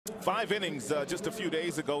5 innings just a few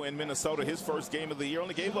days ago in Minnesota. His first game of the year.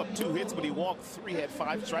 Only gave up 2 hits, but he walked 3, had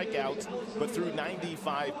 5 strikeouts, but threw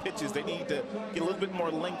 95 pitches. They need to get a little bit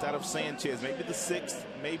more length out of Sanchez. Maybe the 6th,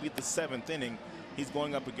 maybe the 7th inning. He's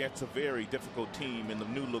going up against a very difficult team in the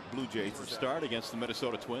new-look Blue Jays. Start against the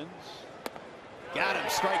Minnesota Twins. Got him,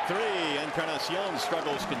 strike 3. Encarnacion's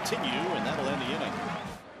struggles continue, and that'll end the inning.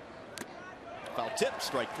 Foul tip,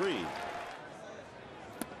 strike 3.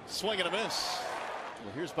 Swing and a miss.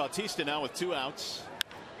 Well, here's Bautista now with 2 outs.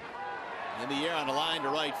 In the air on the line to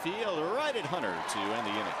right field, right at Hunter to end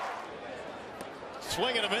the inning.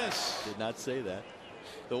 Swing and a miss. Did not say that.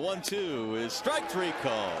 The 1-2 is strike 3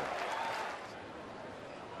 call.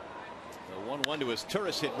 The 1-1 to his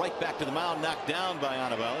Turris, hit right back to the mound, knocked down by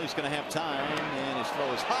Anibal. He's going to have time, and his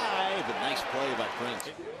throw is high, but nice play by Prince.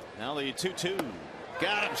 Now the 2-2.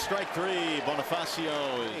 Got him, strike 3.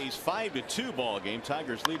 Bonifacio. He's 5-2 ball game.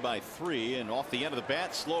 Tigers lead by 3, and off the end of the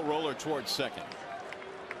bat, slow roller towards second.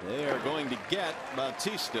 They are going to get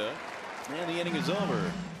Bautista, and the inning is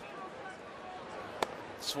over.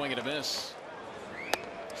 Swing and a miss.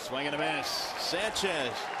 Swing and a miss.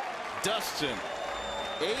 Sanchez dusts him.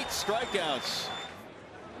 8 strikeouts.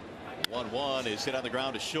 1-1 is hit on the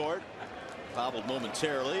ground to short. Bobbled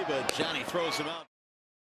momentarily, but Johnny throws him out.